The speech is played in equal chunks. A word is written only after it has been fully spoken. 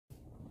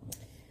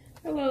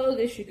Hello,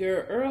 this your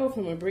girl Earl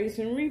from Embrace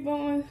and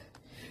Reborn,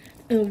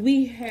 and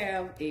we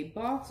have a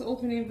box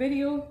opening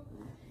video.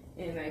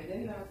 And I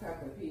did not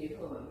copy it.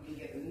 Hold on, let me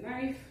get a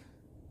knife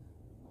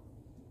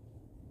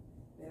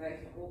that I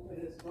can open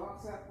this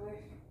box up with.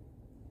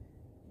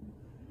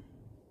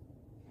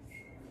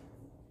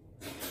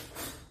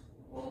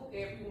 Hope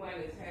everyone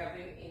is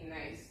having a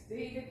nice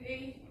day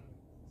today.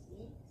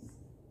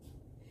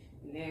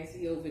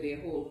 Nancy over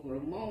there holding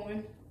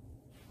Ramon.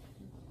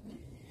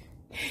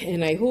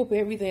 And I hope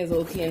everything's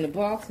okay in the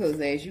box, because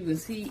as you can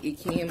see, it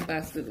can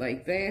bust it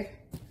like that.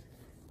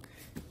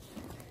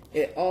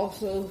 It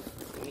also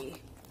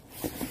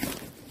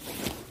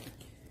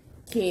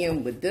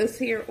came with this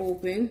here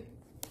open.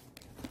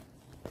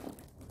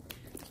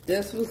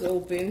 This was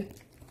open.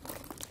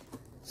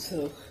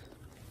 So,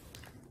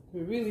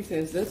 really,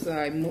 since this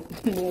side more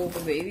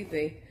over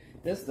anything,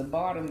 this is the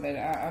bottom, but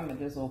I'm going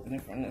to just open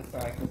it from this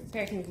side, because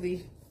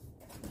technically,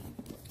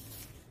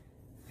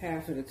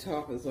 half of the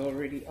top is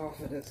already off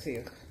of this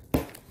here. I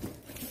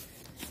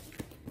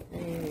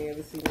ain't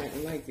never seen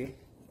nothing like it.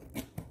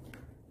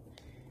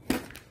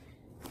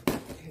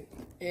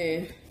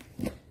 And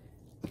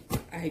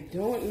I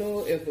don't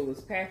know if it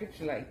was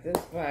packaged like this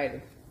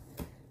by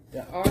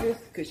the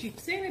artist, because she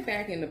sent it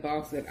back in the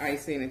box that I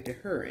sent it to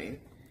her in.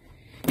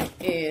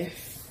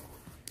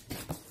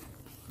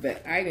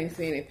 But I didn't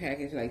send it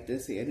packaged like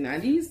this here. Now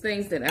these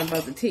things that I'm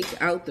about to take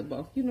out the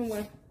box, you know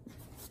what?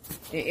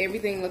 And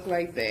everything look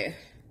like that.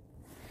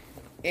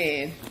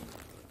 And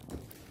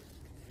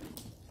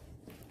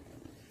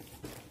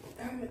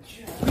I'm gonna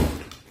try.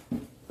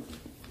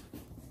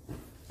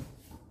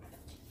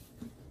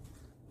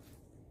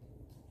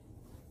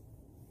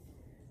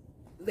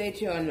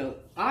 Let y'all know,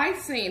 I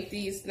sent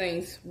these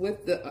things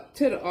with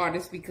to the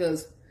artist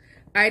because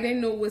I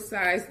didn't know what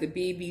size the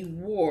baby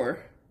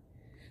wore.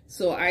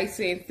 So I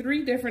sent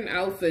 3 different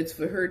outfits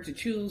for her to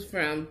choose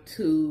from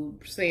to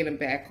send them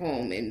back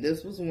home, and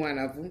this was one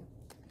of them.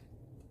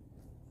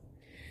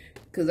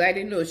 Because I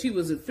didn't know she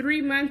was a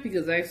 3-month,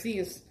 because I've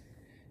seen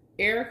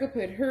Erica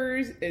put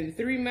hers in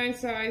 3-month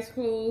size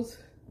clothes.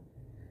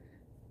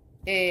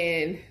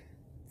 And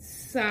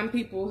some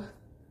people,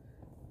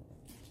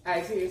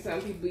 I've seen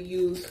some people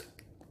use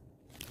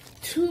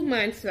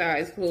 2-month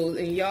size clothes.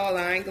 And y'all,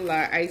 I ain't gonna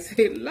lie, I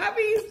said,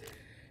 Lovey's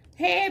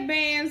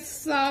headbands,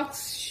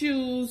 socks,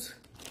 shoes,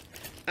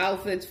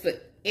 outfits for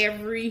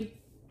every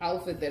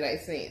outfit that I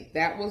sent.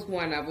 That was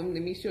one of them.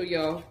 Let me show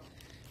y'all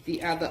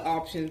the other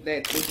options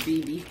that this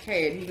baby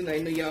had, even though I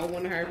know y'all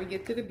want to hurry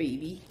get to the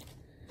baby.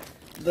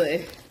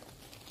 But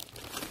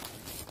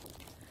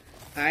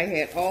I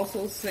had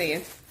also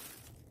sent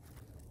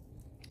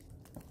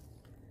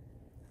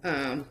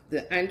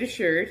the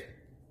undershirt,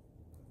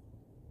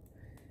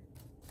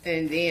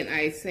 and then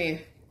I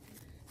sent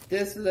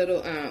this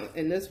little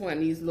and this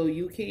one, these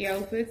little UK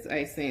outfits.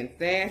 I sent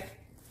that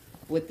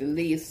with the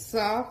lace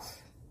socks.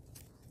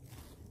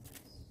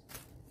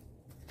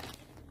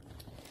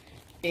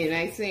 And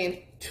I sent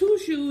 2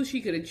 shoes she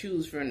could have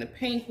choose from, the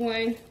pink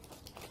one.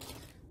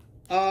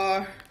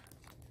 Well,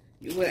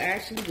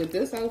 actually, with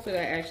this outfit,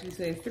 I actually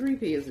sent 3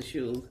 pairs of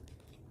shoes.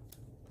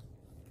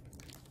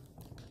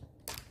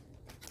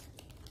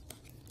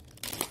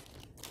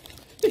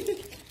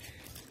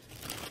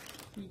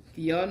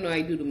 Y'all know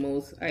I do the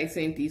most. I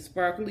sent these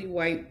sparkly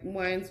white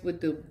ones with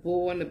the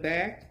bow on the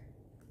back.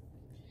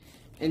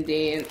 And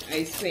then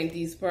I sent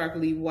these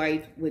sparkly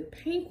white with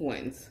pink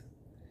ones,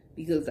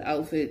 because the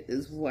outfit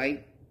is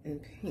white and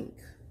pink,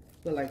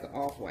 but like an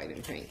off-white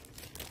and pink.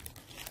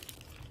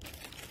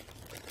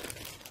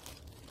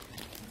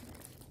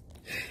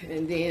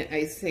 And then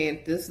I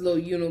sent this little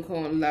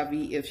unicorn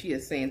Lovey, if she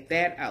had sent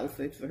that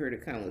outfit, for her to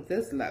come with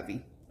this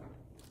Lovey.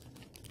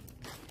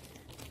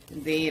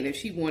 And then if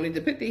she wanted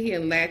to put the hair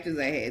in latches,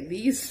 I had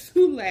these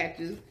 2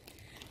 latches.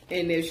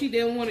 And if she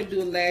didn't want to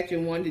do a latch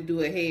and wanted to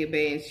do a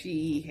headband,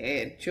 she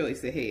had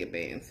choice of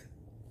headbands.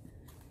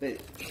 But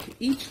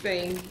each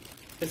thing,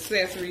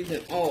 accessories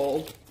and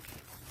all,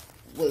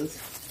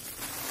 was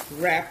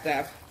wrapped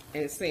up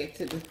and sent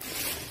to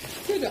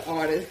the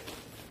artist.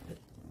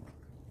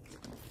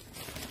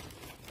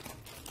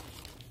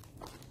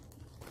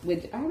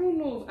 Which I don't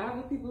know if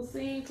other people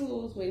send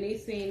clothes when they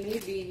send their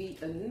baby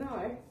or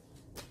not.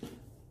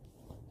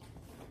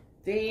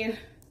 Then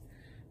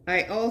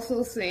I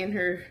also sent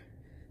her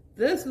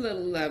this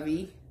little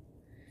Lovey,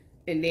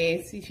 and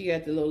then see she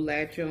got the little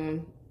latch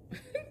on. I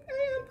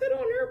put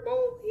on her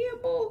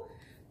bow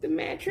to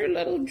match her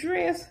little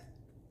dress.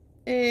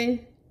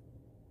 And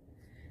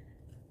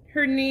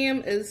her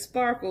name is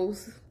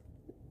Sparkles.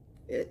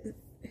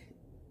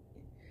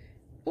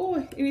 Oh,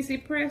 let me see,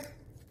 press.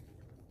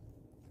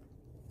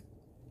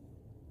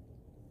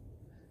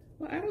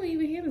 Well, I don't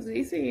even hear this.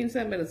 They saying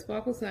something about a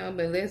sparkle sound,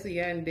 but unless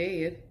you're not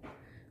dead.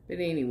 But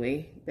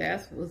anyway,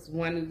 that was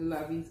one of the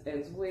Loveys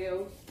as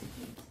well.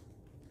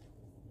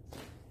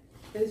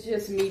 It's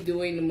just me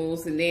doing the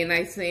most. And then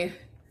I sent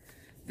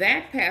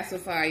that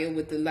pacifier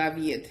with the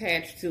Lovey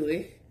attached to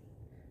it.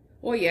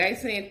 Oh yeah, I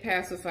sent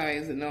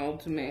pacifiers and all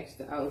to match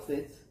the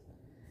outfits.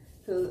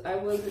 Because I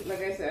wasn't,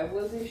 like I said, I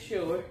wasn't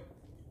sure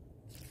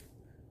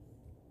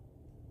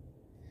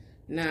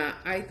Now,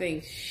 I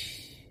think,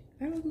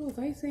 I don't know if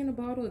I sent a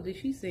bottle or did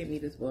she send me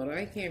this bottle?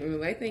 I can't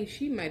remember. I think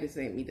she might have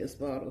sent me this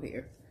bottle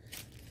here.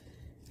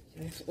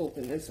 Let's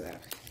open this up.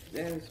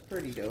 That is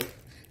pretty dope.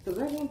 Because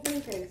I don't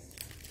think I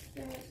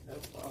sent a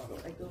bottle.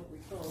 I don't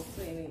recall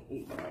sending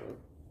a bottle.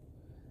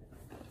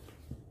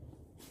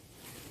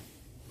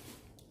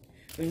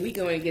 And we're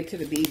going to get to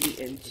the baby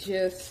in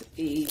just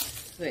a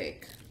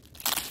sec.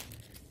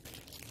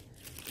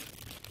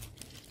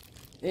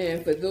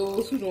 And for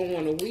those who don't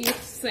want to wait,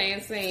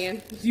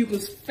 sand, you can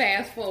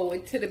fast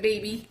forward to the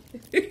baby.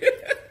 You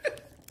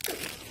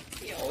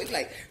always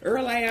like,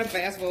 early on,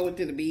 fast forward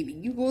to the baby.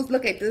 You go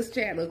look at this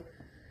channel.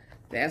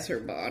 That's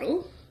her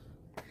bottle.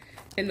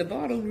 And the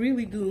bottle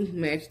really do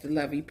match the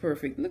Lovey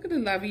perfect. Look at the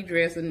Lovey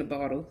dress in the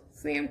bottle.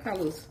 Same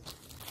colors.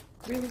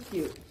 Really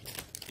cute.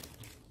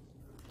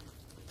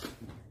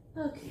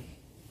 Okay.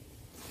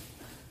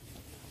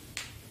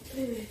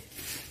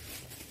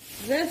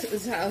 This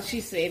is how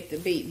she saved the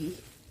baby.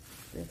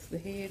 That's the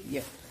head.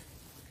 Yep.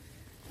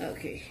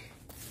 Okay.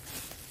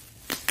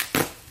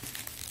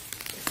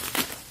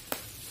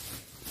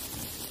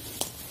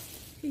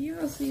 Can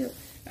y'all see it?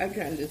 I'm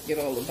trying to just get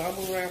all the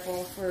bubble wrap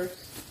off first.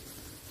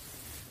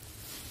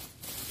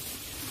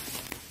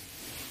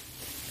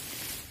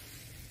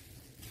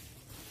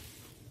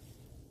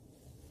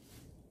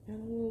 I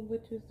don't know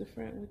which is the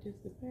front, which is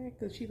the back,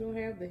 because she don't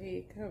have the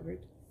head covered.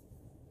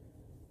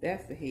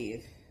 That's the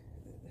head.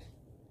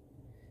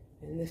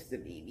 And this is the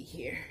baby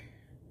here.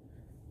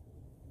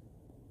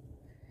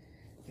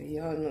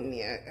 Y'all know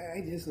me,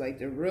 I just like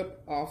to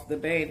rip off the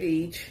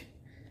bandage.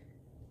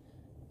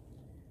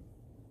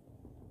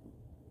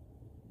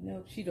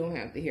 Nope, she don't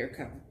have the hair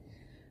covered.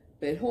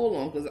 But hold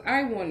on, because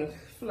I want to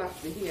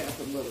fluff the hair up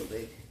a little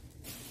bit.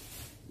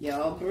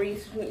 Y'all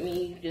brace with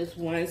me just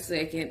 1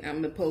 second.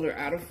 I'm going to pull her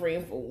out of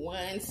frame for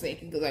 1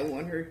 second because I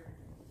want her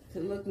to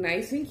look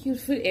nice and cute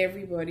for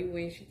everybody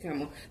when she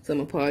come on. So I'm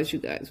going to pause you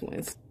guys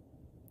once.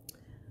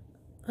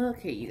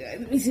 Okay, you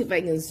guys, let me see if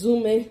I can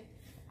zoom in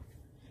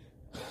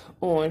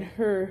on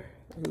her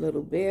a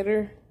little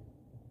better.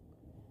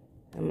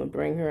 I'm going to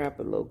bring her up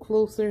a little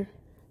closer.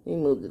 Let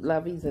me move the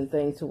loveys and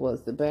things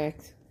towards the back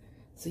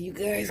so you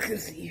guys can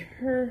see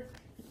her.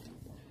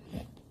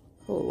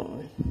 Hold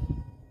on.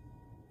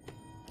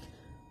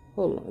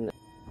 Hold on.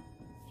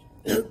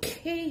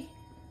 Okay.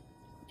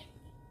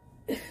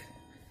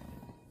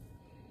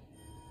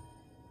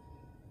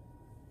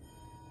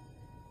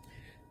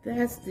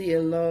 That's the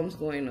alarms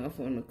going off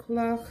on the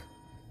clock.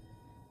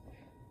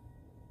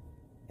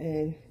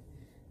 And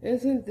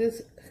isn't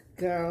this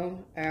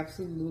gown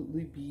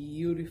absolutely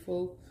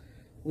beautiful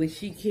when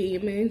she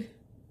came in?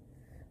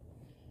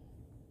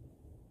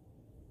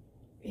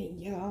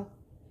 And y'all,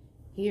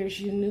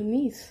 here's your new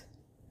niece.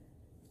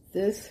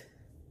 This,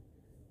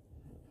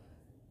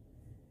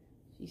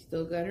 she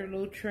still got her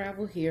little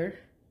travel here.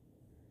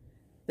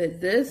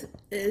 But this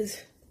is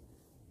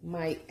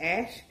my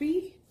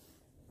Ashby.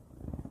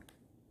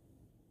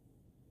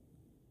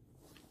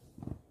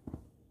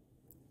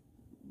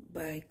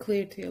 By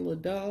Clear Taylor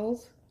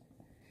Dolls.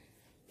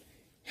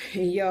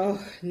 And y'all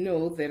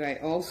know that I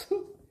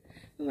also,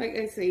 like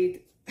I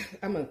said,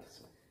 I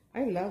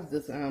love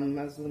this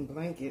muslin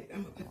blanket.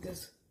 I'm gonna put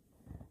this,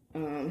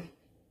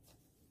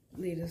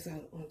 lay this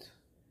out on.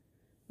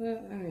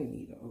 Well, I don't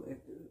need all that.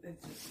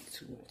 That's just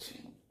too much.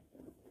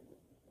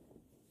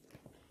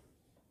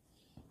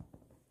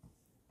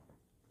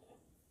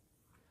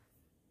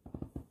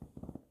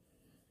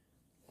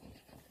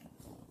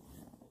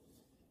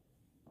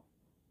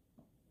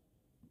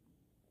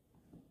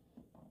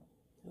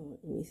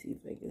 Let me see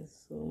if I can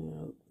zoom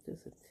out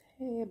just a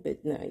tad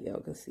bit. Now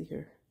y'all can see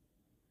her.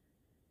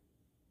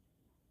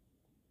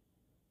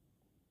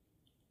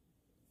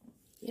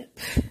 Yep.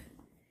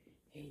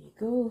 Here you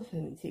go.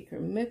 Let me take her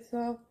mitts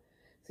off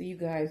so you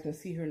guys can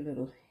see her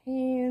little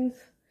hands.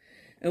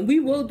 And we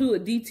will do a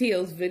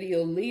details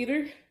video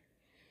later.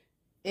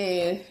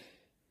 And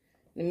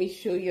let me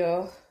show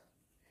y'all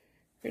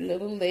her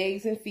little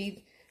legs and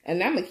feet.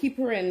 And I'm going to keep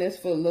her in this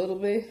for a little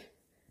bit.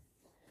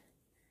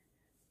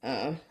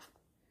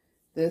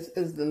 This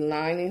is the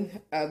lining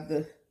of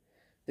the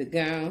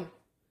gown.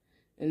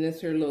 And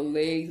this her little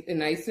legs.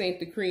 And I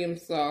sent the cream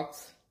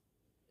socks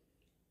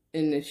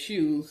and the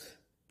shoes.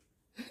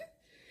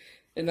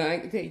 And I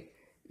can take,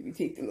 let me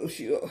take the little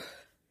shoe off.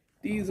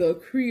 These are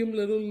cream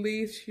little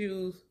lace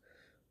shoes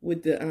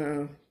with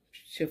the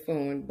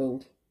chiffon bow.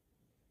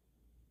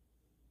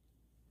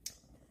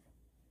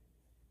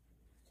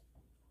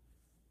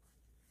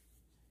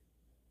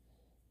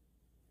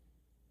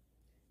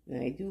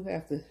 Now I do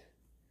have to,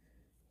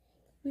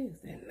 where's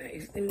that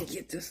knife? Let me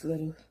get this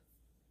little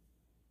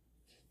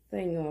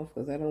thing off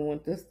because I don't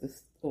want this to,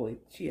 oh,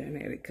 she had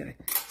it cut,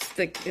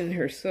 stick in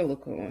her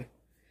silicone.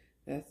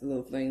 That's the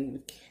little thing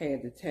we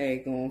had the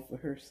tag on for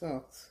her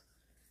socks.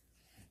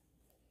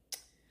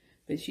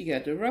 But she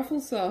got the ruffle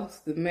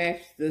socks to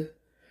match the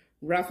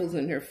ruffles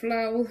in her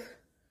flowers,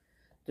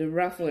 the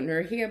ruffle in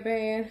her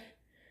hairband.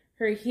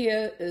 Her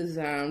hair is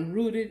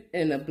rooted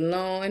in a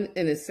blonde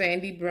and a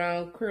sandy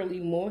brown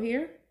curly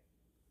mohair.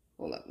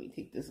 Hold up, let me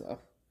take this off.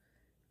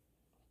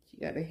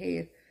 got a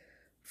head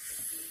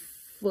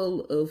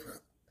full of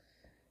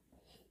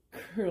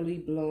curly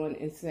blonde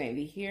and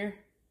sandy hair.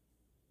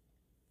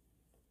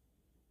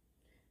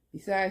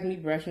 Besides me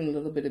brushing a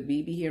little bit of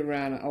BB hair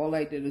around, all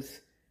I did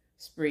is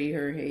spray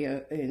her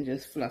hair and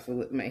just fluff it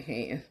with my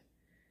hand,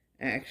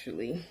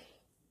 actually.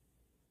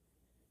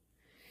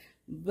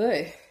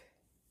 But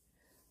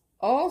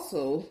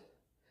also,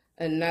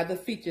 another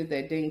feature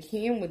that didn't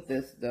come with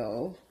this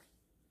doll,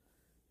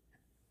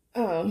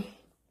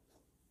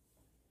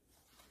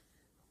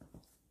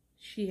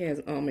 she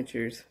has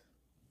armatures.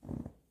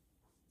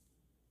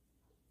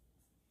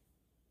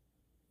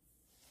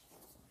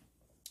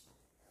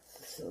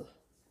 So,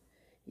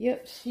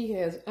 yep, she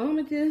has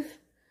armatures,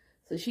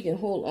 so she can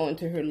hold on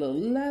to her little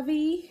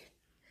lovey.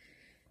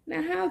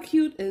 Now, how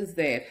cute is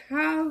that?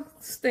 How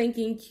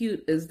stinking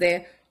cute is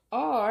that?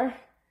 Or,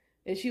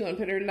 if she want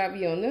to put her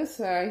lovey on this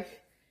side,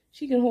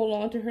 she can hold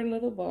on to her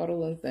little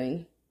bottle and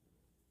thing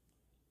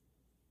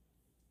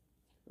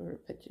for her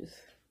pictures.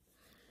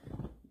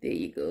 There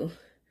you go.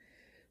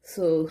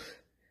 So,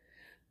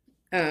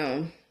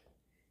 and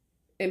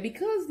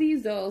because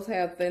these dolls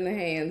have thinner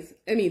hands,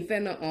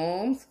 thinner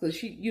arms, because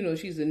she, you know,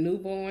 she's a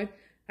newborn,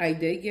 I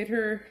did get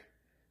her,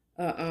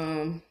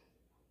 God,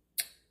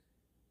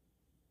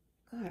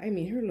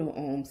 her little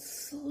arms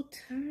so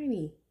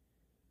tiny.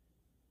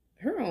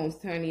 Her arms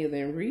tinier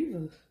than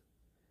Reva's.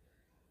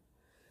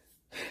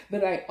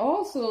 But I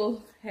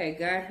also had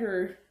got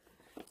her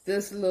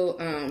this little,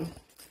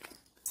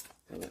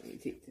 let me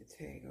take the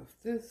tag off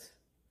this.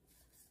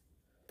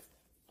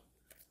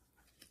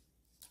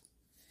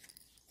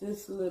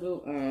 This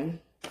little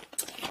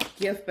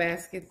gift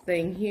basket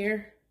thing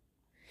here.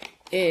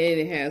 And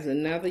it has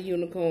another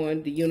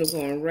unicorn, the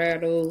unicorn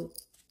rattle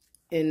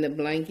in the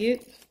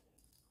blanket.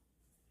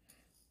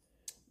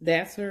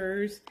 That's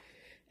hers.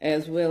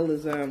 As well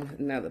as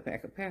another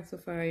pack of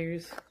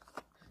pacifiers.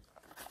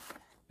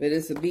 But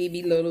it's a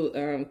baby little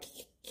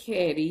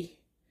caddy.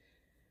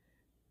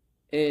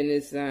 And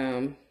it's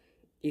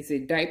a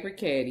diaper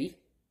caddy.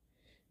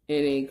 And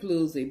it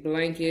includes a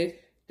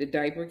blanket, the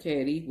diaper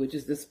caddy, which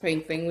is this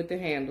pink thing with the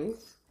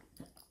handles.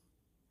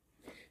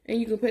 And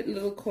you can put a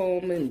little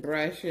comb and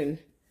brush and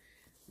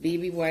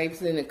baby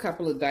wipes and a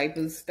couple of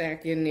diapers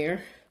stacked in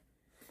there.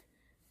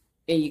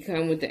 And you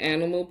come with the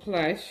animal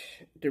plush,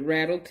 the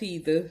rattle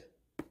teether,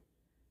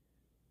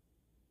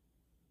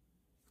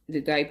 the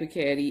diaper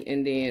caddy,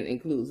 and then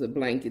includes a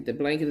blanket. The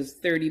blanket is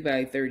 30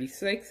 by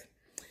 36.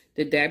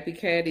 The diaper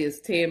caddy is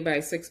 10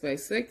 by 6 by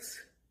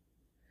 6.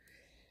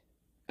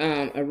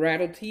 A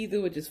rattle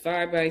teether, which is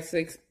 5 by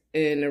 6,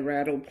 and a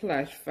rattle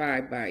plush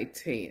 5 by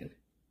 10.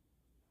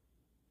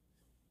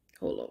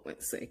 Hold on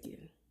 1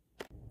 second.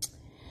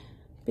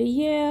 But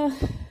yeah,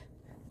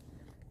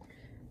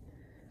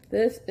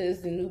 this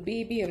is the new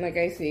baby, and like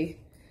I say,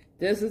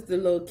 this is the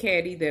little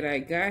caddy that I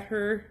got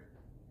her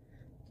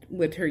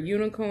with her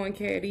unicorn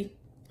caddy,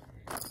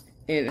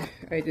 and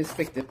I just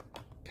stick the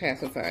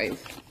pacifiers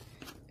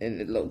in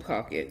the little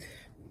pocket,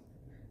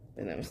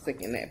 and I'm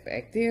sticking that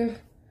back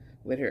there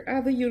with her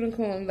other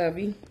unicorn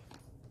lovey.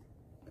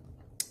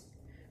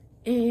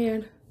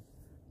 And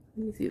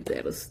let me see if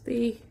that'll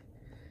stay.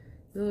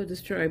 Oh,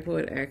 this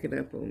tripod acting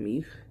up on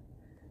me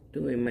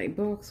doing my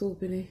box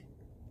opening.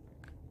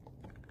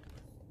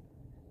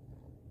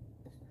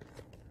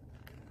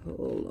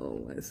 Hold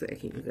on 1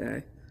 second,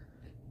 guys.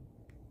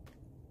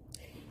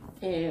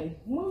 And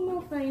one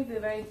more thing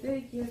that I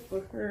did get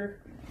for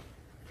her,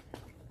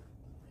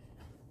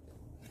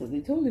 because we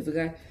totally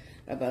forgot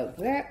about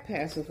that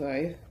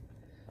pacifier,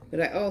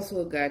 but I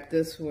also got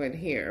this one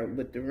here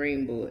with the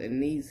rainbow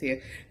and these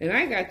here. And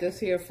I got this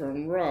here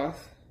from Ross.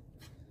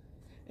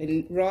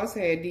 And Ross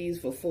had these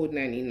for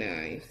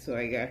 $4.99, so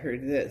I got her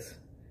this.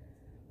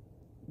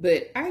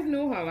 But I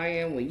know how I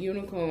am with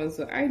unicorns,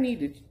 so I need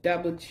to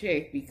double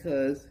check,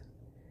 because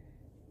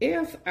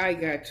if I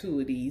got 2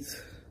 of these,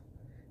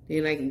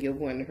 then I can give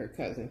one to her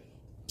cousin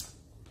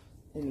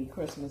in the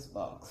Christmas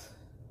box.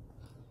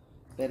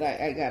 But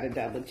I gotta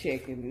double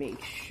check and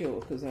make sure,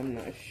 because I'm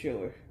not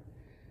sure.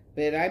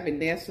 But I've been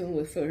dancing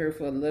with her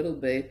for a little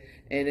bit.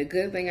 And the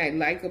good thing I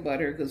like about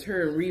her, because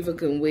her and Reva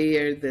can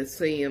wear the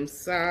same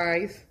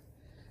size,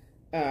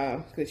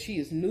 because she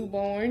is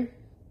newborn.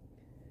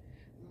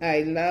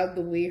 I love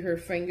the way her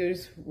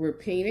fingers were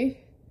painted.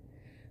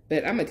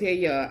 But I'm going to tell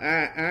y'all,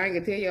 I ain't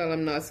going to tell y'all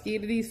I'm not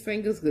scared of these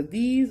fingers, because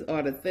these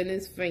are the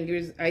thinnest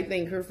fingers. I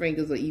think her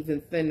fingers are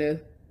even thinner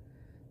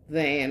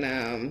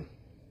than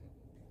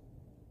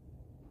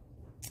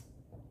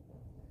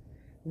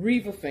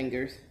Reva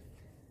fingers.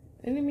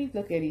 And let me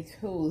look at these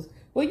toes.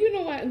 Well, you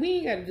know what? We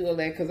ain't got to do all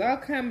that, because I'll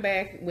come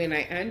back when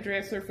I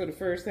undress her for the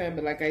first time.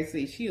 But like I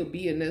say, she'll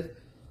be in this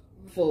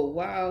for a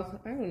while.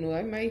 I don't know.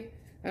 I'm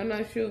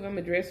not sure if I'm going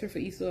to dress her for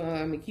Easter or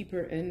I'm going to keep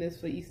her in this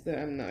for Easter.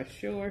 I'm not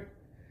sure.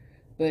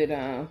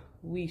 But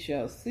we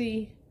shall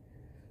see.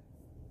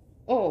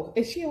 Oh,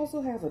 and she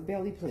also has a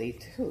belly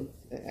plate too.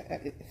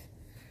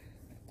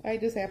 I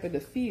just happen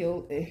to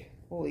feel a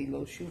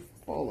little shoe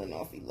falling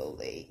off your little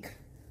leg.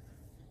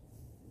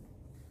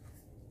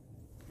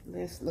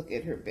 Let's look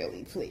at her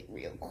belly plate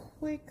real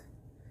quick.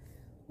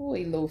 Oh,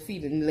 a little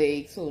feet and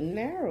legs, so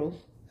narrow.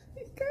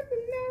 He's got the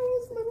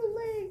narrowest little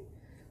leg.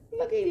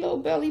 Look at little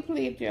belly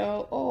plate,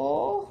 y'all.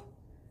 Oh,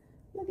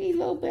 look at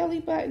little belly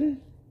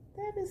button.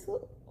 That is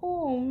so,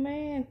 oh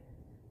man,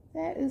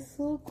 that is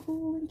so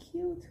cool and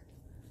cute.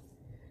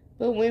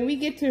 But when we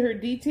get to her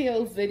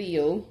detailed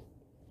video,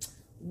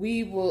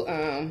 we will,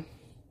 and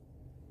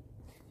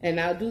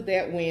I'll do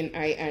that when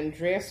I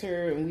undress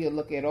her, and we'll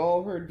look at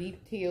all her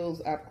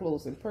details up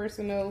close and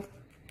personal.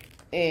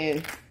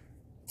 And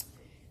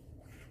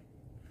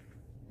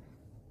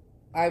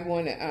I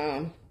want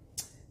to,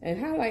 and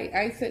how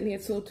I sitting here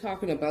so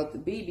talking about the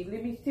baby.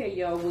 Let me tell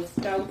y'all what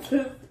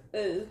sculpt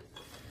is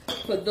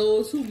for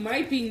those who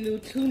might be new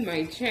to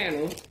my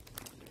channel.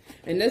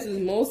 And this is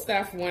most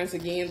stuff, once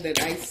again,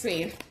 that I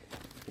sent.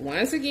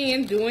 Once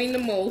again, doing the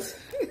most.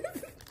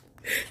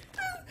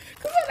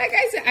 Like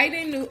I said, I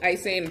didn't know. I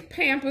sent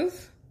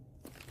Pampers.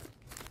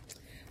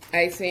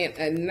 I sent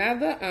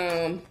another,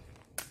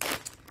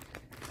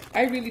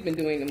 I really been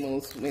doing the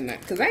most when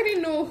because I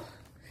didn't know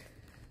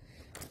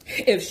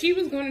if she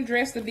was going to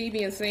dress the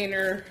baby and send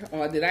her,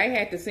 or did I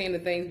have to send the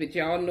things. But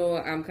y'all know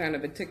I'm kind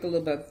of particular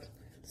about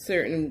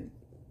certain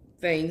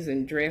things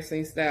and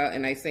dressing style,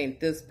 and I sent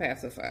this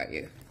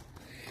pacifier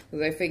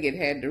because I figured it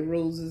had the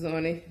roses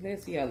on it.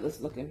 Let's see how this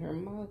look in her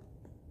mouth.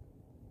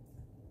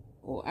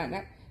 Oh,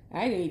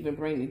 I didn't even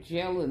bring the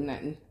gel or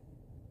nothing.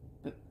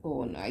 But,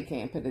 oh no, I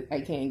can't put it. I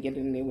can't get it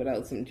in there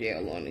without some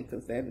gel on it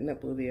because that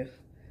nipple there.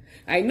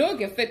 I know it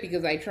can fit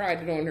because I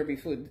tried it on her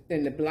before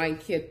in the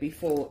blanket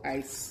before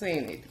I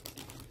sent it.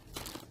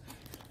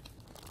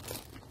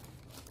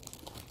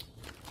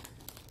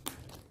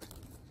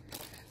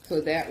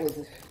 So that was.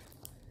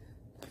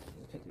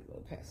 Put a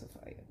little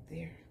pacifier up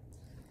there.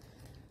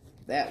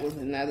 That was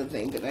another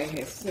thing that I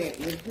had sent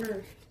with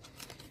her.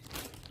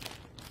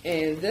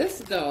 And this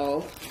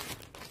doll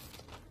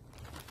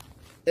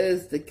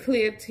is the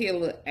Clear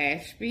Tailor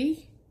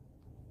Ashby.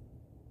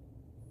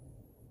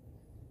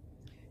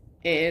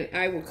 And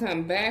I will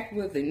come back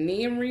with a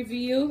name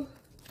reveal.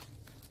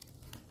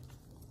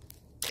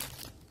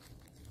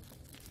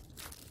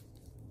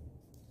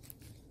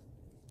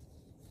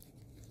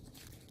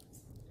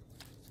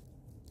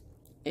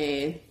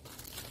 And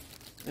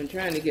I'm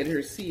trying to get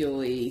her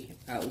COA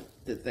out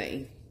the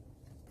thing.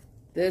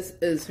 This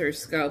is her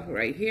scalp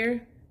right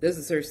here. This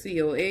is her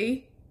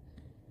COA.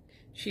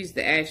 She's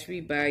the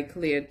Ashby by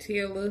Clear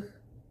Tailor.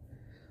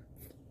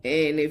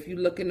 And if you're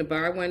looking to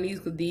buy one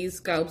of these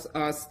scalps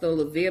are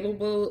still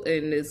available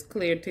in this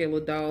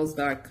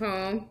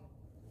cleartailordolls.com.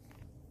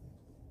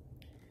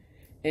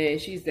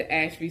 And she's the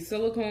Ashby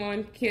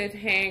silicone kit,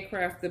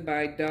 handcrafted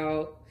by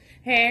doll.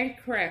 Hand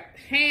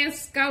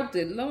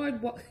sculpted.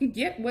 Lord,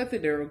 get with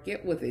it, Earl.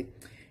 Get with it.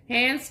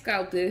 Hand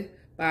sculpted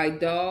by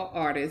doll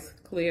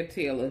artist Clear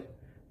Tailor.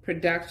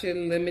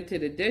 Production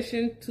limited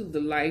edition to the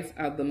life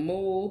of the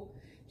mold.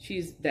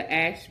 She's the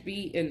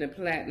Ashby in the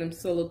platinum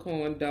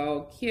silicone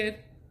doll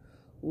kit.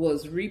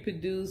 Was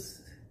reproduced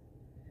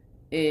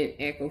in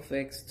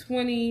Ecoflex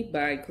 20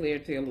 by Clear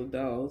Tailor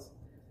Dolls,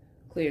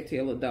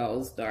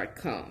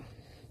 cleartailordolls.com.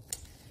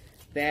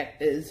 That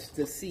is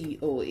the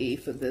COA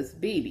for this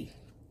baby.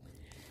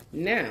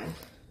 Now,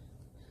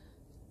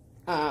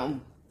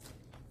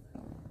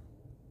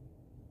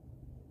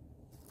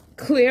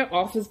 Clear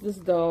offers this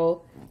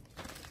doll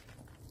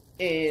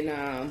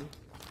and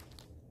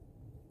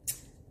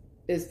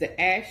is the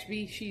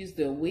Ashby. She's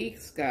the awake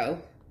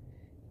scalp,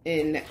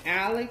 and the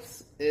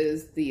Alex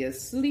is the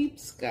asleep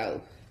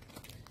scalp.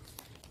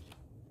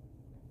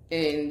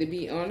 And to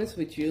be honest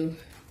with you,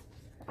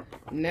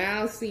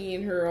 now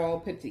seeing her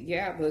all put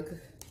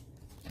together,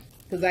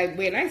 because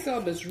when I saw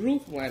Miss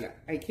Ruth one,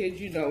 I kid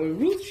you not, when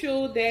Ruth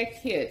showed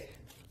that kit,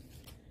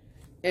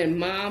 and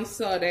Mom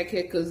saw that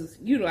kit, because,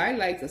 you know, I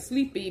like to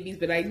sleep babies,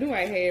 but I knew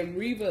I had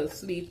Reva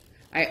asleep.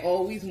 I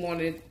always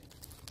wanted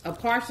a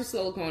partial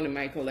silicone in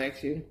my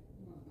collection.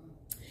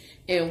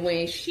 And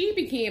when she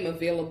became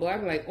available,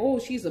 I'm like, oh,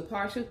 she's a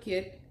partial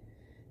kit.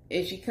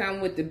 And she come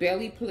with the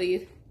belly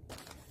plate.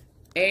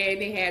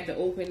 And they had the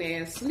open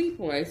ass sleep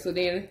one. So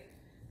then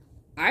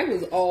I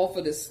was all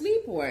for the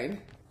sleep one.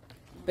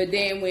 But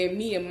then when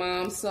me and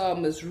Mom saw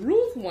Miss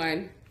Ruth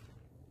one,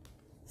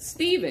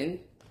 Steven,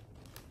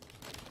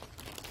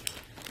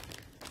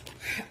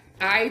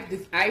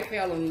 I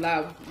fell in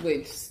love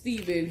with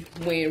Steven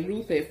when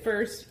Ruth had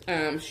first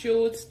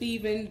showed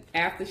Steven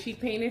after she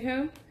painted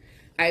him.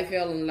 I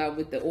fell in love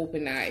with the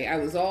open eye. I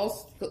was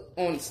all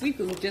on sleep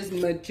because just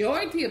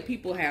majority of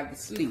people have the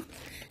sleep.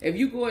 If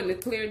you go in the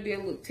Clear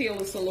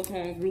Tailor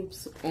silicone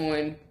groups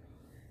on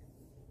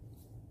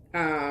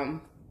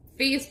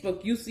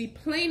Facebook, you see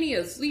plenty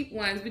of sleep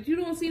ones, but you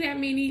don't see that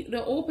many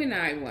the open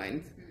eye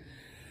ones.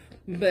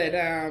 But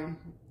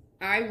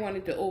I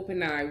wanted the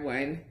open eye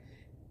one,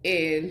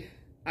 and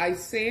I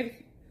sent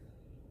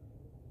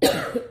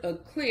a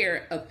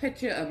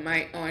picture of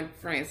my Aunt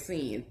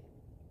Francine,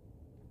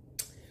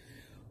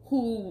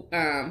 who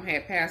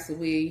had passed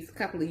away a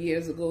couple of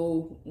years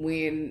ago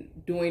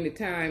during the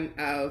time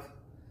of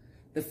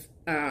the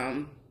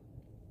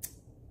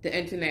the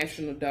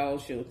International Doll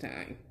Show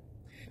time.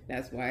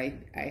 That's why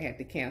I had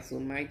to cancel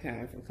my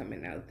time from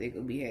coming out there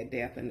because we had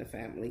death in the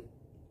family.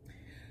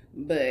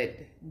 But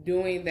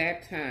during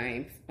that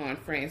time,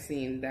 Aunt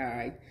Francine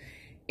died,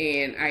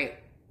 and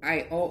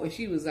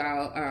she was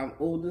our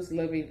oldest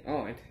living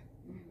aunt,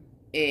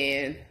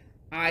 and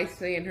I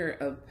sent her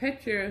a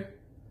picture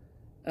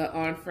of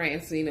Aunt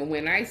Francine, and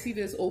when I see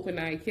this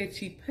open-eyed kid,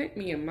 she put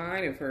me in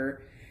mind of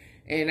her,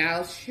 and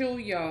I'll show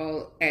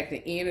y'all at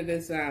the end of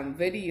this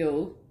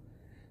video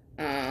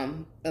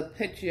a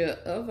picture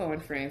of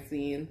Aunt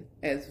Francine,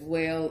 as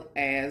well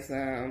as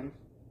a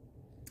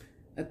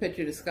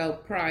picture of the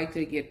sculpt prior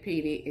to get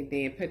painted, and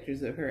then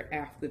pictures of her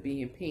after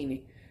being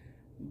painted.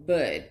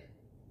 But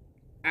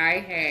I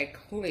had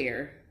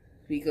clear,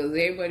 because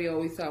everybody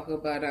always talk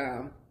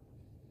about,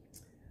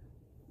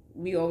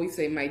 we always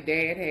say my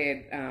dad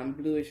had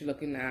bluish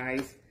looking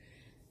eyes,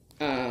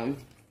 and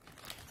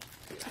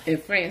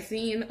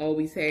Francine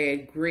always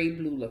had gray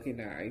blue looking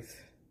eyes.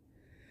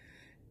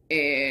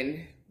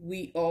 And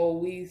we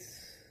always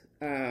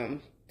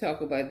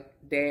talk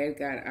about dad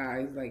got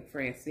eyes like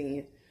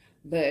Francine,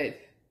 but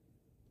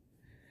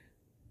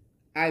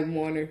I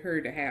wanted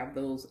her to have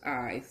those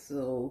eyes,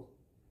 so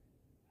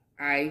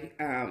I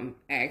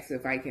asked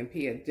if I can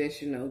pay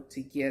additional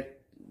to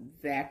get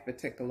that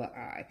particular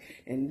eye,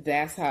 and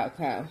that's how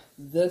come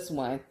this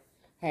one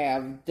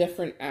have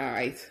different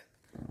eyes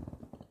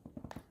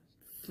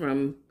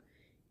from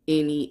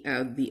any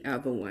of the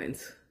other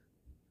ones.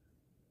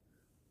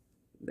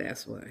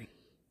 That's why.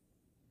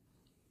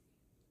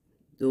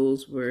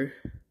 Those were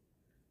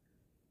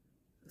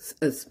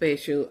a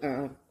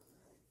special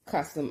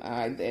custom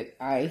eye that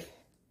I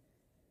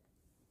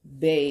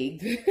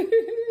begged,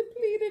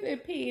 pleaded,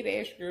 and paid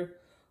extra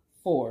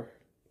for.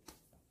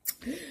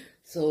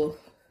 So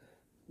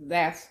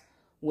that's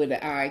where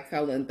the eye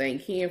coloring thing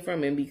came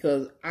from. And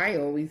because I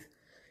always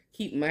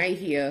keep my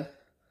hair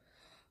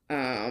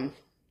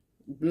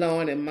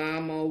blonde, and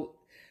Mama,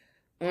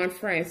 Aunt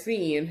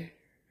Francine,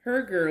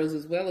 her girls,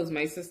 as well as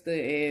my sister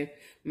and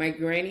my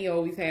granny,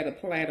 always had a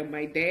platter.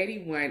 My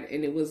daddy one,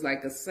 and it was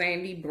like a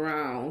sandy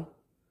brown.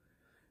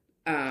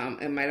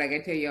 And like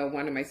I tell y'all,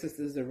 one of my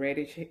sisters is a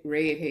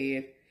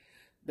redhead,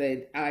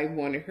 but I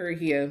wanted her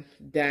hair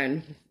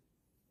done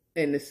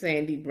in the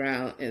sandy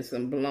brown and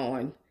some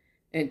blonde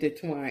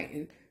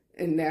intertwined,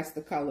 and that's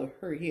the color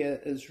her hair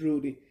is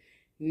rooted.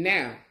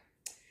 Now,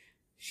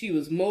 she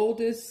was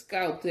molded,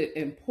 sculpted,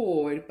 and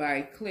poured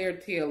by Claire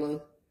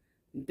Taylor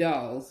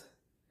Dolls.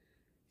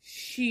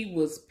 She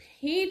was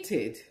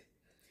painted,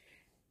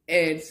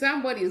 and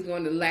somebody is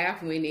going to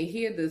laugh when they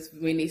hear this,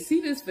 when they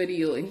see this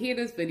video and hear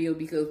this video,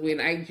 because when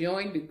I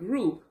joined the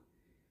group,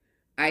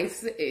 and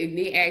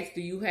they asked,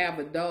 do you have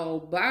a doll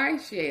by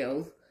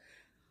Chelle?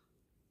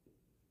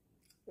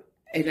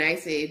 And I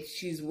said,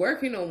 she's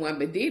working on one,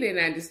 but they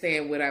didn't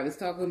understand what I was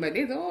talking about.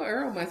 They said, oh,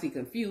 Earl must be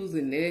confused,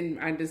 and they didn't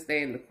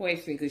understand the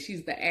question because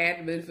she's the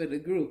admin for the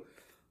group.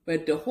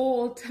 But the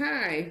whole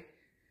time,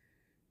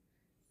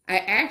 I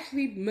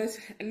actually let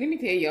me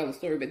tell y'all a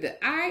story, but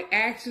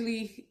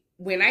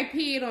when I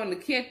paid on the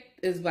kit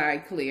is by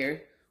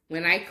Claire,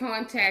 when I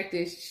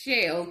contacted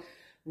Chelle,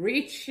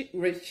 Rachelle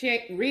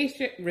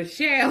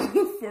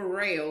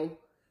Ferrell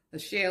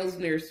of Chelle's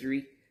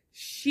Nursery,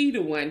 she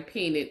the one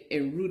painted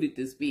and rooted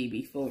this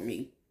baby for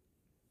me.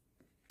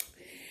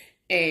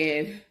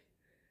 And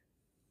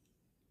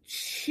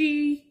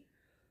she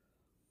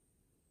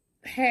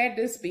had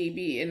this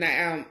baby, and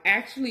I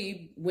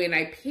actually, when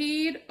I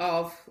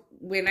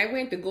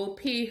went to go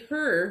pay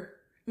her,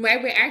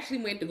 I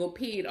actually went to go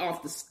pay it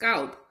off the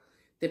sculpt,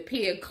 to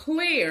pay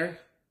Claire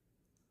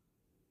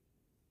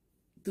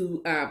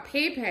through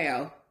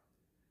PayPal.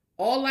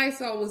 All I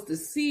saw was the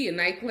C,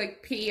 and I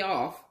clicked pay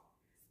off.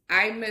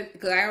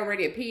 Because I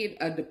already paid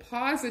a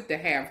deposit to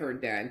have her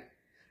done.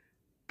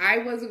 I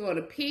wasn't going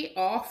to pay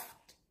off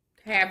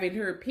having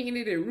her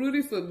painted and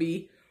rooted for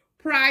me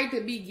prior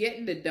to me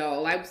getting the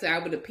doll. I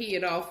would have paid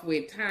it off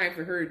with time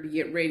for her to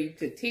get ready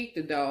to take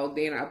the doll.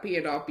 Then I'll pay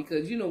it off,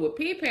 because, you know, with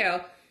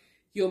PayPal,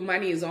 your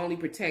money is only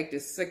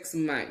protected 6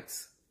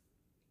 months.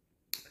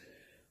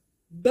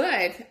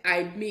 But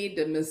I made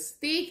the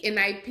mistake, and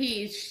I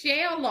paid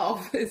Chelle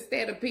off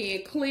instead of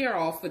paying Claire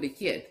off for the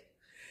kit.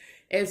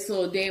 And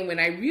so then when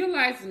I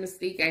realized the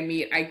mistake I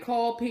made, I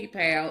called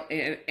PayPal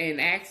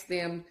and asked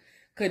them,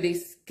 could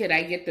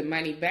I get the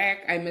money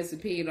back? I must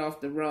have paid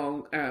off the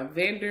wrong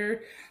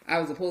vendor. I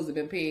was supposed to have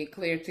been paying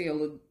Claire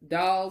Taylor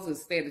Dolls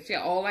instead of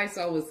Chelle. All I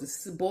saw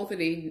was both of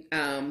the,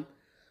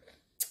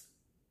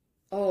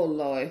 oh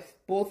Lord,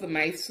 both of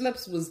my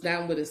slips was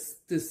down with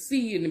the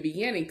C in the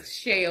beginning,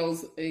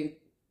 Chelle's and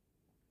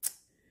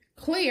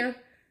Claire.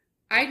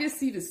 I just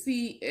see the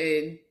C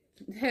and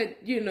had,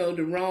 you know,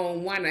 the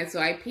wrong one. So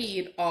I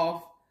paid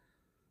off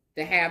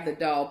to have the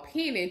doll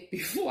painted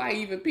before I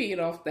even paid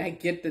off to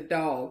get the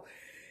doll.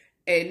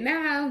 And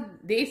now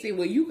they say,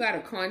 well, you got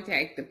to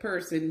contact the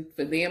person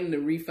for them to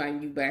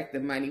refund you back the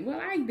money.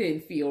 Well, I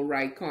didn't feel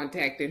right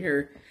contacting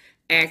her,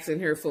 asking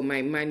her for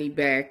my money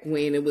back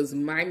when it was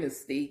my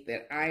mistake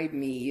that I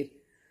made.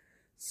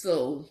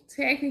 So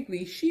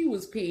technically, she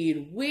was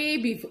paid way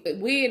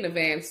in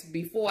advance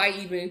before I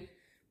even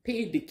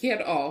paid the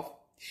kid off.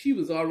 She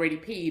was already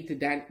paid to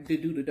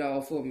do the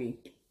doll for me.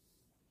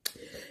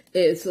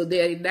 And so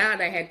then now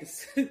I had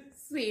to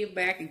save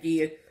back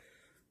again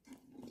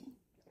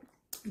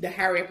to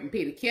hurry up and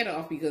pay the kid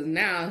off, because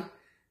now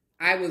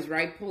I was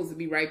supposed to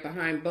be right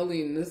behind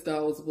Bully, and this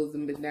doll was supposed to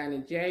have been down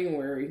in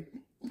January.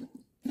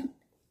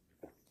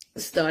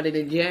 Started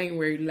in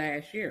January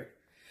last year.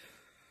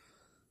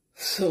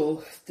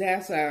 So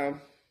that's little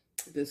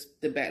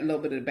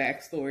bit of the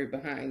backstory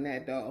behind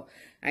that doll.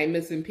 I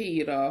missing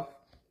paid off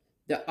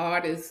the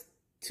artist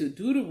to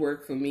do the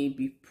work for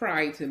me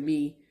prior to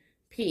me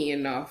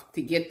paying off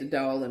to get the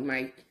doll in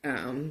my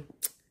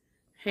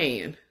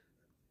hand.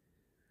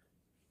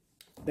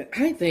 But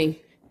I think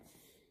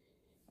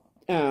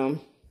hold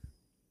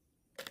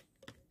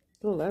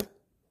up.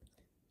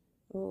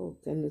 Oh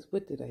goodness,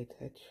 what did I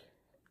touch?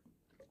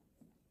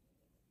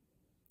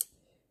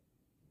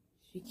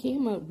 She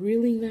came up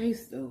really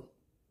nice though.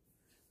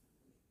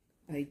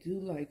 I do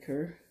like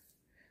her.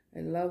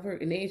 I love her.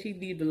 And then she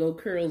did the little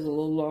curls a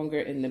little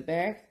longer in the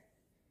back.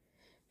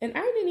 And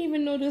I didn't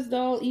even know this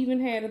doll even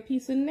had a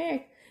piece of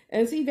neck.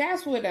 And see,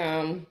 that's what,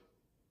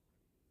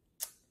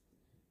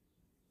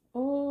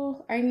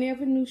 oh, I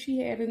never knew she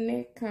had a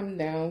neck come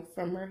down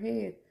from her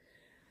head.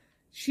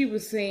 She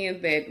was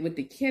saying that with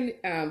the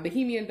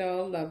Bohemian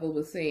Doll Lover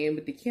was saying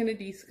with the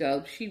Kennedy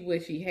sculpt, she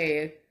wished she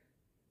had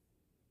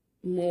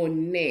more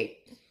neck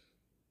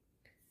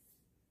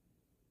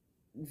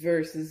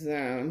versus,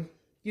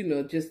 you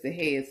know, just the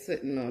head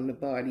sitting on the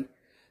body.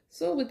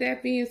 So with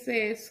that being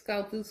said,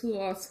 sculptors who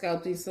are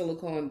sculpting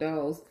silicone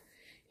dolls,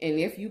 and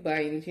if you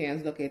by any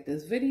chance look at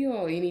this video,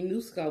 or any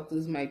new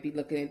sculptors might be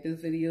looking at this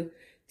video,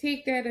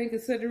 take that in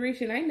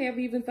consideration. I never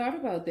even thought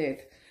about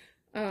that.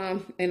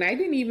 And I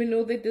didn't even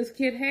know that this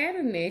kid had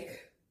a neck,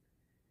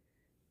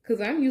 because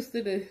I'm used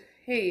to the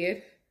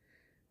head,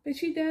 but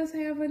she does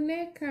have a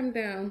neck come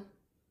down.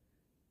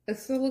 A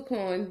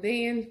silicone,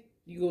 then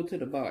you go to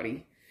the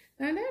body.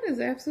 Now that is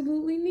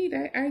absolutely neat.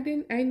 I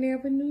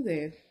never knew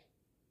that.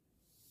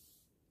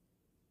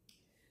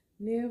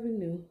 Never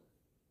knew.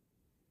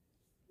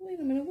 Wait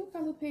a minute, what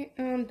color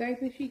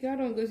diaper she got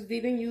on? Because they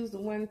didn't use the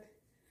one.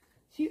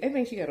 I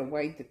think she got a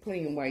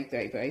plain white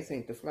diaper. I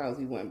think the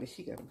flousy one, but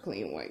she got a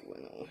plain white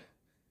one on.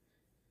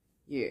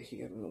 Yeah, she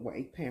got a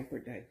white pamper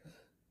diaper.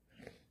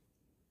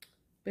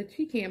 But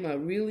she came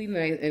out really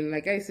nice, and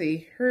like I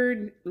say,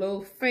 her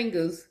little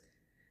fingers,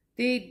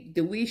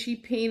 the way she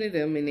painted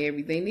them and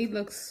everything, they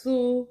look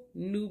so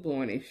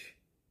newbornish.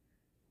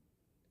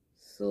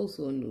 So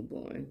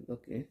newborn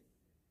looking.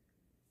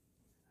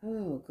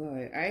 Oh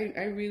God,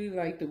 I really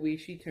like the way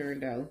she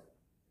turned out.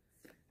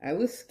 I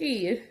was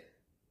scared.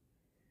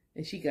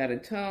 And she got a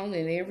tongue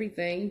and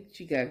everything.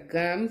 She got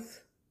gums.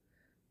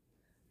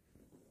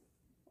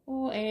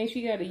 Oh, and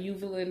she got a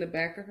uvula in the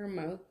back of her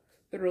mouth,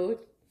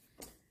 throat.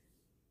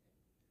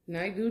 And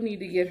I do need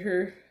to get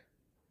her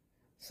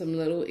some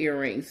little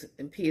earrings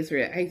and pierce her.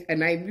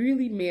 And I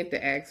really meant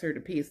to ask her to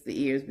pierce the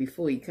ears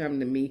before he come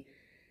to me.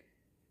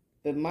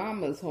 But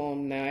Mama's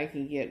home now. I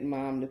can get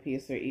Mom to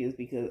pierce her ears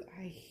because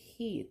I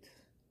hate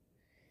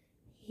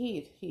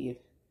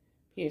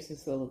piercing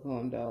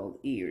silicone doll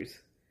ears.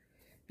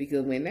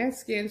 Because when that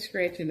skin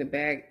scratch in the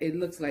back, it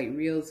looks like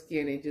real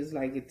skin. It's just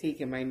like it's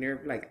taking my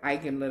nerve. Like I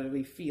can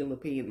literally feel the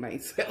pain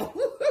myself.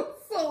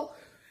 So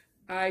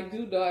I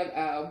do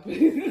not,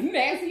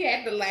 Nancy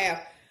had to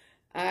laugh.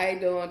 I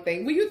don't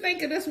think. What do you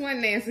think of this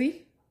one,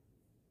 Nancy?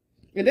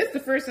 And this is the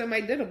first time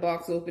I did a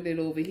box opening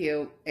over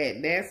here at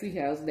Nancy's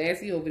house.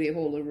 Nancy over there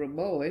holding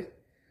remote.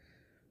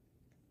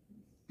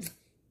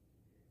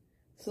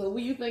 So what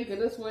do you think of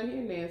this one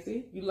here,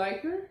 Nancy? You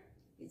like her?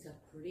 It's a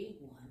pretty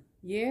one.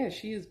 Yeah,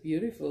 she is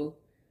beautiful.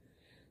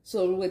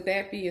 So with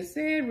that being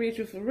said,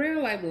 Rachelle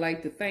Ferrell, I would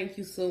like to thank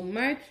you so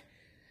much.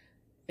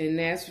 And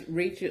that's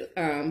Rachel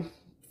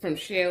from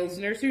Chelle's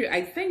Nursery.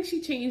 I think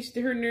she changed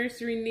her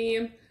nursery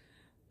name,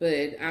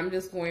 but I'm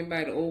just going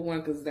by the old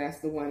one because that's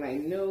the one I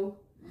know.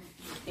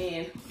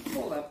 And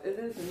hold up,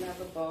 there's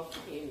another box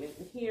came in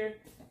here.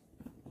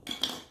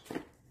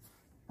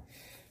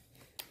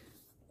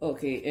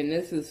 Okay, and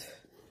this is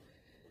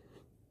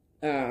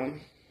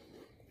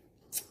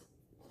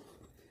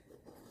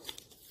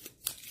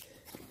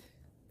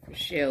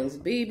Chelle's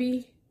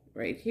Baby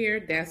right here.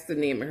 That's the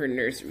name of her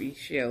nursery,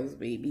 Chelle's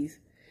Babies.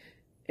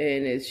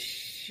 And it's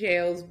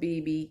Chelle's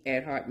Baby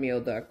at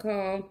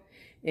hotmail.com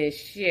and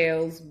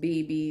Chelle's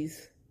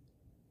Babies,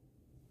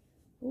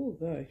 oh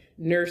gosh,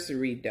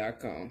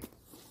 nursery.com.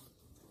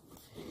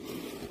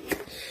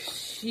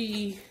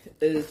 She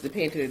is the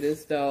painter of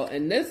this doll,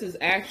 and this is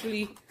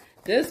actually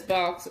this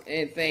box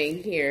and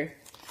thing here.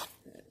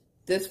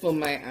 This for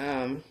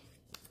my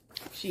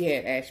she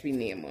had Ashby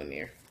name on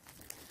there.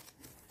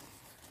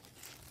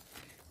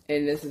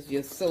 And this is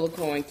your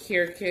silicone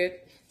care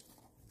kit.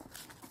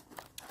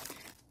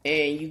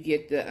 And you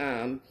get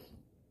the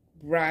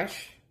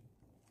brush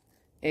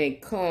and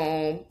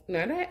comb.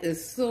 Now that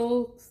is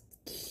so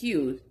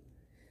cute.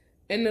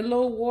 And the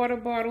little water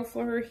bottle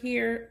for her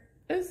hair.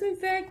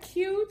 Isn't that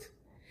cute?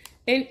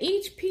 And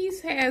each piece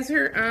has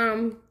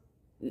her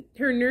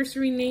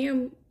nursery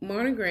name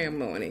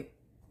monogram on it.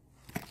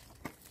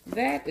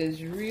 That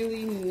is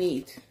really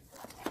neat.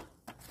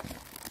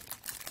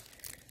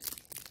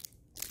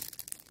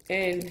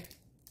 And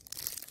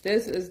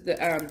this is the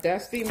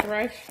dusting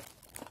brush,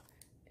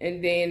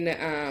 and then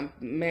the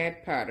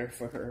mat powder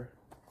for her.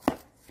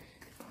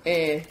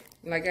 And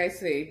like I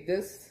say,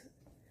 this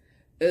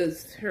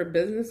is her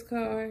business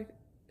card.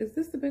 Is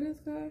this the business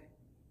card?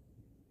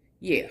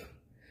 Yeah.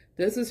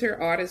 This is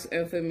her artist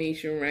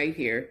information right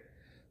here.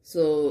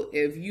 So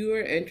if you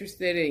are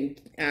interested in,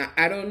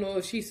 I don't know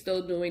if she's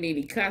still doing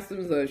any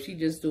customs or if she's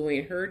just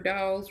doing her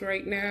dolls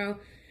right now,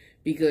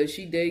 because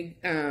she did,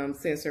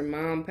 since her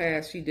mom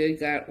passed, she did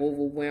got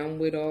overwhelmed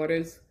with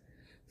orders.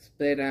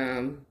 But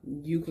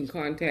you can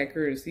contact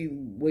her and see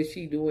what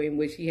she doing,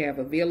 what she have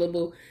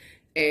available.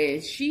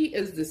 And she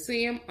is the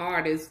same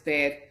artist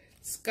that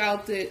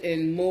sculpted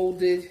and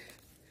molded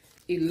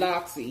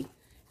Eloxy.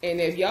 And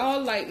if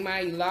y'all like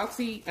my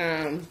Eloxy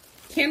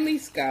Kinley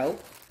sculpt,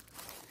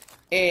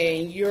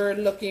 and you're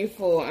looking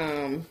for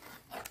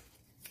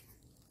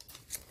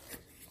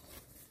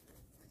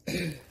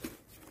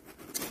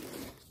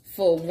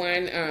for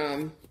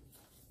one,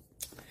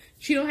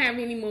 she don't have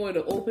any more of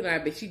the open eye,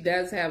 but she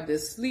does have the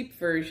sleep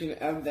version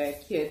of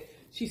that kit.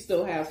 She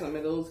still has some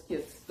of those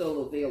kits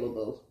still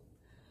available.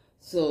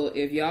 So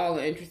if y'all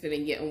are interested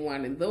in getting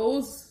one of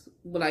those,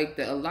 like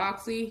the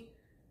Eloxy,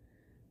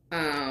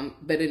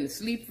 but in the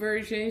sleep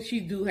version,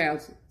 she do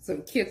have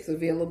some kits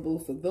available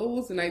for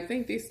those, and I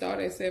think they start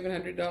at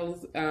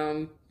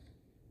 $700.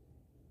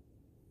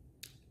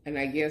 And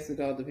I guess it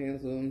all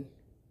depends on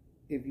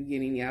if you get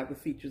any other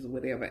features or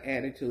whatever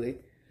added to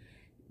it.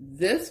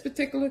 This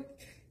particular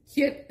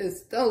kit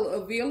is still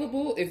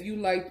available. If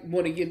you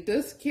want to get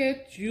this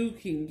kit, you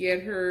can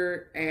get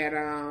her at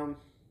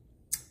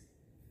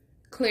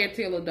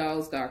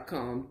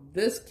ClaireTaylorDolls.com.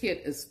 This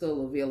kit is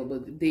still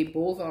available. They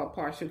both are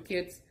partial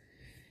kits.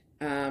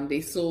 They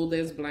sold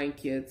as blank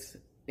kits,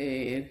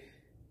 and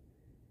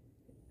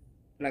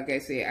like I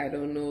said, I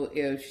don't know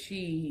if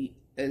she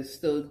is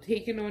still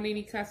taking on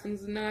any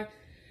customs or not,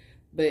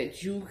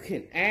 but you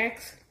can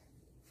ask.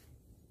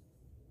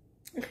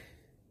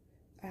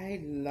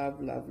 I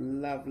love, love,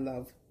 love,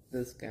 love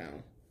this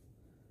gown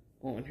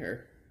on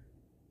her.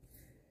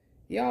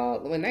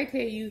 Y'all, when I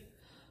tell you,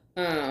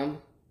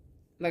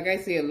 like I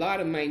say, a lot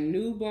of my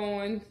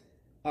newborns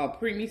are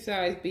preemie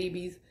sized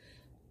babies.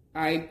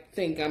 I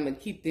think I'm going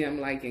to keep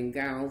them like in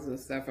gowns and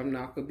stuff. I'm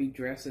not going to be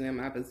dressing them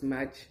up as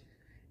much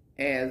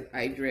as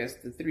I dress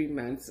the 3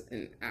 months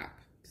and up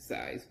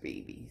size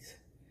babies.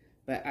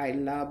 But I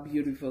love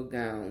beautiful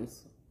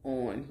gowns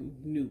on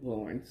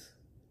newborns.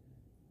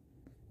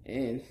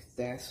 And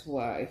that's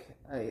why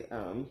I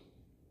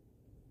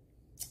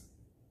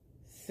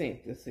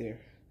sent this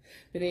here.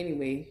 But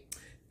anyway,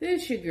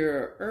 this your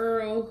girl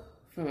Earl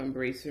from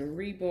Embracing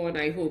Reborn.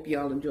 I hope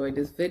y'all enjoyed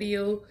this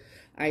video.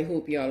 I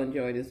hope y'all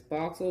enjoyed this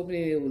box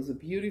opening. It was a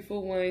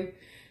beautiful one.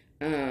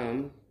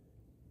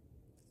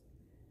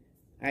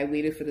 I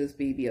waited for this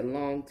baby a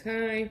long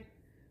time,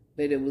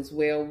 but it was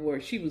well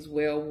worth, she was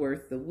well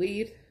worth the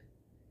wait.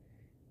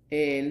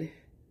 And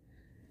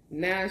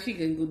now she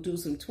can go do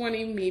some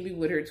twinning, maybe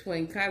with her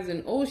twin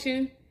cousin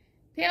Ocean.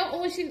 Tell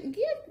Ocean,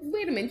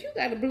 wait a minute, you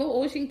gotta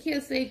blow Ocean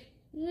kiss, say,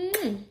 hey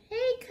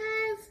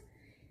cuz.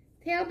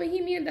 Tell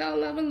Bohemian Doll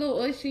Lover little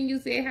Ocean you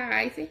say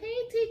hi. Say,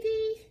 hey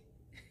Titi.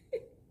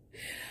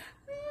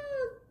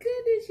 Oh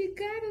goodness, you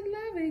gotta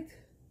love it.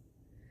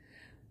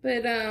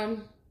 But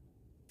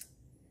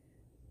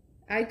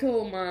I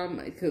told Mom,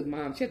 because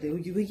Mom checked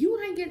it,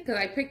 you ain't get, because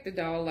I picked the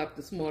doll up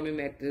this morning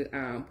at the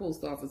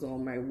post office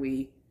on my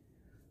way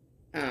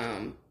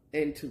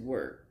into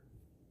work.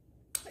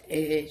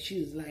 And she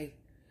was like,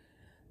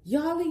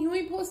 y'all, you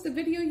ain't posted a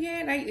video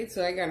yet?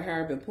 So I got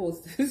her to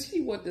post this.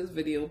 She want this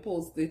video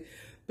posted.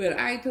 But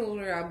I told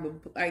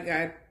her I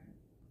got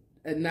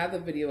another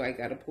video I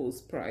got to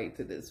post prior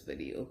to this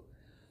video.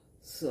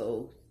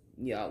 So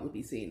y'all will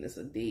be seeing this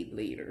a day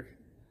later.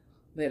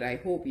 But I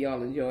hope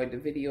y'all enjoyed the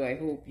video. I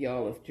hope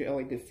y'all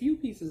enjoyed the few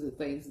pieces of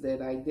things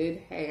that I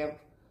did have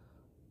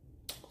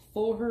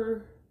for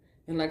her.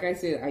 And like I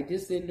said, I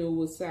just didn't know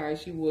what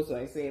size she was. So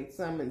I said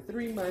some in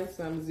 3 months,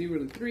 some 0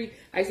 to 3.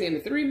 I said in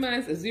the 3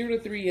 months, a 0 to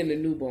 3 in the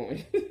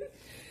newborn.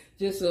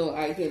 Just so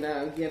I can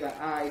get an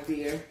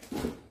idea.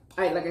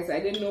 Like I said, I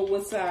didn't know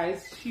what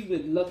size she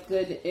would look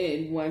good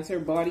in once her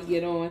body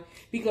get on.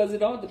 Because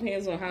it all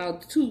depends on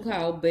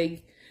how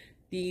big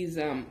these,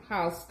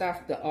 how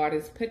stuffed the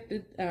artist picked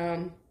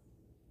the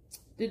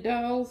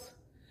dolls.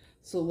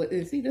 So,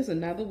 and see, there's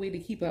another way to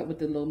keep up with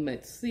the little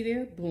mitts. See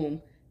there?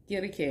 Boom.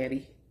 Get a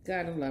caddy.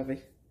 Gotta love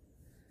it.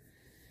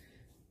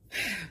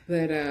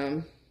 But,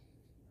 oh,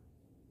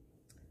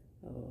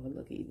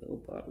 look at you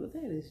little bottle.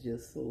 That is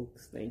just so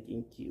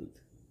stinking cute.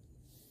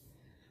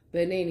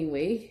 But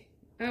anyway,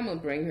 I'm gonna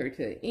bring her to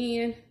the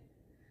end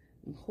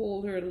and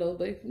hold her a little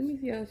bit. Let me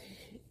see how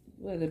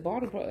well, the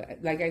bottle,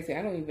 like I said,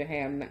 I don't even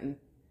have nothing.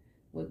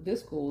 Well,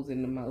 this goes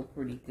in the mouth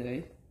pretty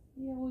good.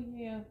 Yeah, oh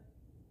yeah.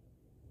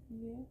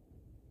 Yeah.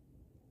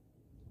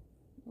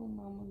 Oh,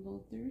 mama, a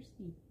little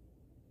thirsty.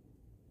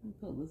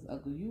 Pull this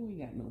ugly. You ain't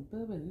got no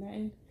bubble,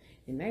 nothing.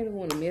 And I don't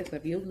want to mess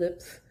up your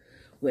lips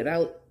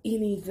without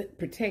any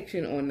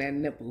protection on that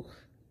nipple.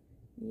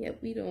 Yep,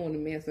 we don't want to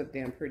mess up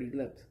them pretty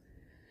lips.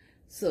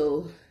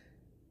 So,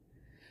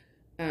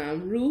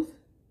 Ruth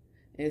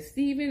and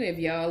Steven, if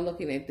y'all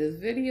looking at this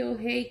video,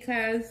 hey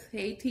cuz,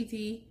 hey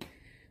TT,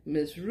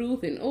 Miss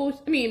Ruth and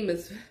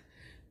Miss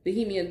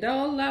Bohemian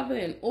Doll Lover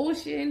and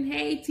Ocean,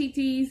 hey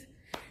TTs.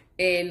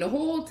 And the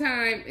whole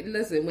time,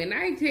 listen, when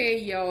I tell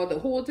y'all, the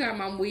whole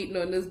time I'm waiting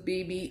on this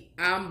baby,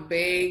 I'm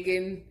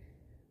begging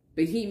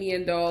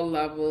Bohemian Doll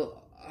Lover,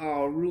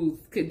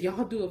 Ruth, could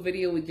y'all do a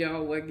video with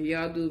y'all? Could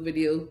y'all do a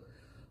video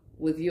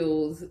with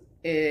yours?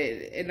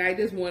 And I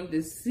just wanted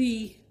to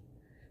see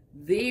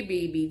their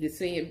baby the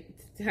same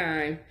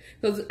time.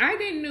 Because I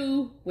didn't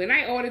know, when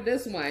I ordered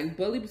this one,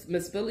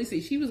 Miss Billy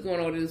said she was going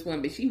to order this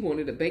one, but she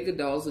wanted a bigger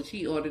doll, so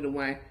she ordered the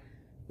one,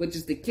 which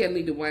is the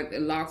Kelly, the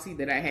Loxy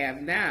that I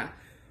have now.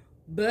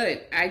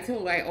 But I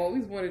told her I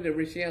always wanted a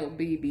Rachelle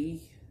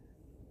baby.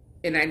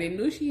 And I didn't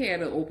know she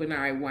had an open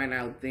eye one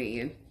out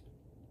then.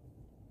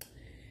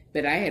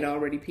 But I had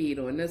already paid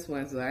on this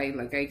one, so I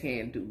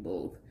can't do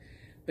both.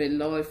 But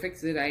Lord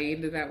fix it, I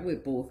ended up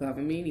with both of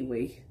them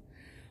anyway.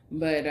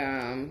 But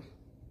I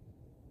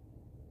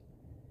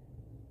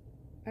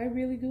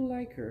really do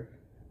like her.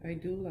 I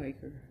do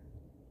like her.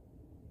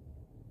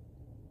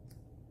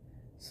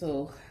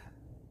 So,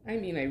 I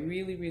mean, I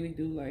really, really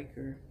do like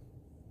her.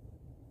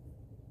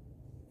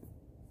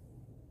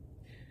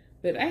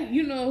 But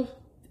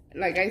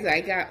like I said,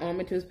 I got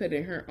armatures put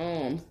in her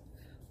arms.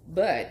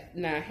 But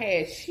now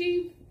had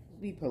she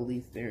be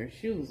policed their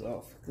shoes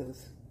off,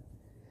 because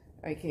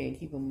I can't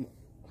keep them.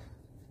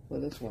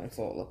 Well, this one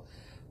fall off.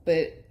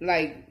 But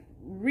like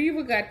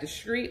Reva got the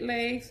straight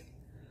legs.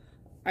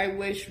 I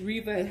wish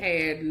Reva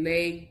had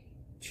leg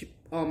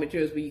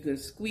armatures where you can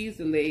squeeze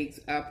the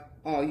legs up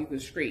or you can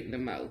straighten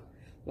them out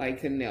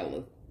like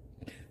Canella.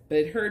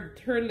 But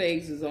her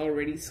legs is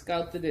already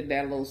sculpted in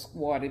that little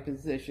squatted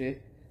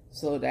position.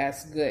 So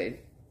that's good.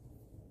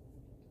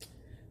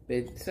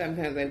 But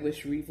sometimes I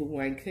wish Reva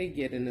one could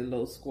get in a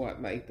low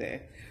squat like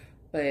that.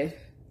 But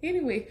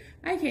anyway,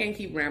 I can't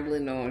keep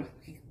rambling on.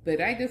 But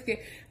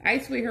I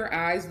swear her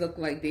eyes look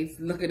like they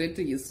looking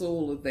into your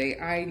soul today.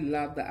 I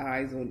love the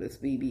eyes on this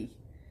baby.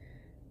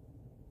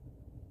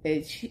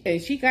 And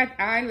she got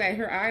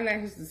her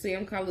eyelashes the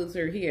same color as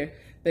her hair.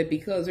 But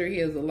because her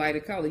hair is a lighter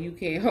color, you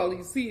can't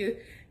hardly see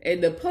it.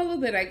 And the pillow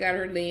that I got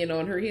her laying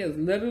on, her hair is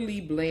literally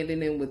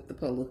blending in with the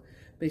pillow.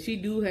 But she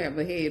do have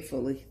a head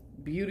full of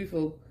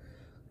beautiful...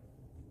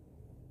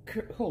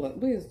 Hold on,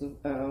 where's the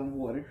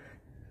water?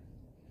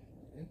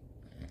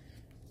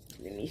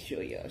 Let me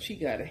show y'all. She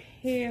got a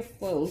hair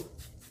full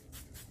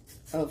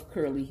of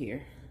curly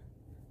hair.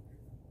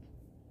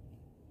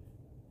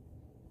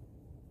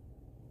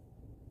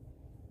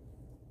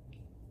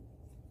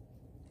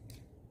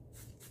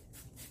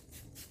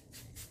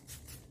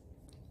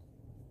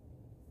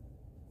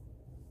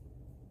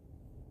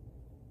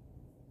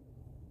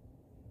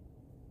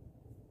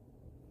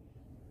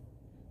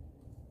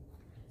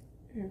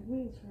 And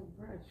where's her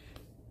brush?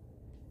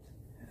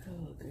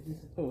 Oh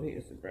goodness. Oh,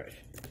 here's the brush.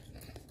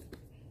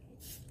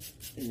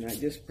 And I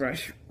just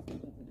brush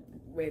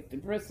with the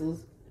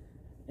bristles.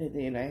 And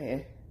then I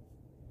had,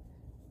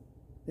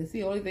 that's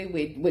the only thing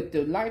with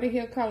the lighter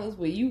hair colors,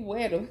 where you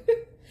wet them, it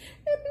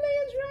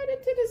blends right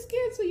into the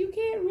skin, so you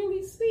can't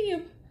really see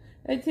them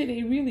until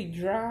they really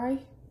dry.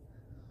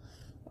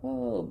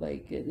 Oh my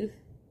goodness.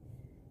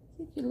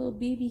 Get your little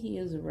baby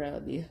hairs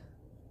around there.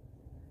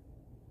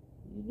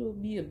 You know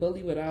me and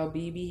Bully with our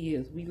baby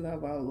hairs. We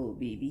love our little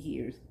baby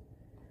hairs.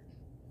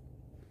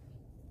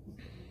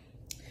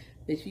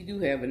 But she do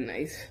have a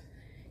nice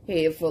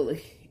head full of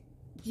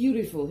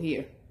beautiful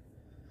hair.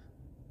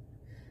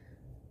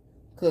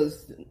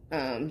 Because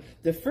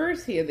the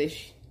first hair that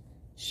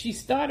she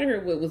started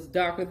her with was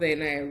darker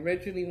than I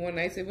originally wanted.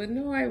 I said, well,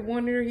 no, I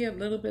wanted her hair a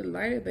little bit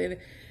lighter than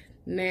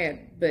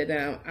that. But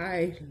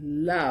I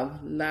love,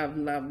 love,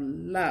 love,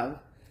 love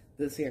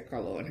this hair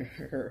color on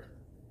her.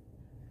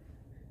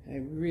 I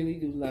really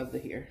do love the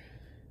hair.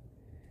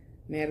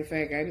 Matter of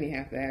fact, I may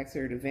have to ask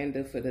her, the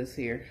vendor, for this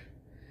hair.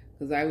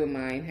 Because I would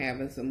mind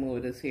having some more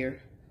of this hair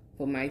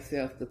for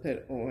myself to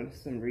put on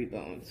some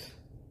rebonds.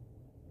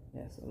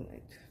 That's all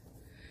right.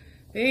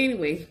 But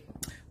anyway,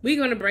 we're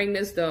going to bring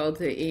this doll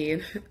to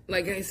end.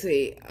 Like I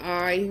say,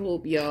 I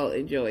hope y'all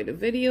enjoy the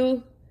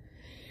video.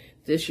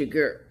 This your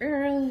girl,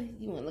 Earl.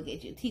 You want to look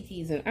at your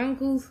TTs and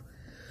uncles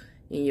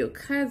and your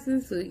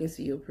cousins so you can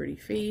see your pretty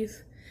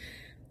face.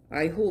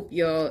 I hope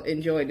y'all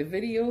enjoyed the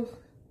video.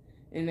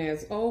 And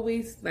as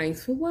always,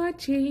 thanks for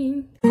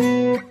watching.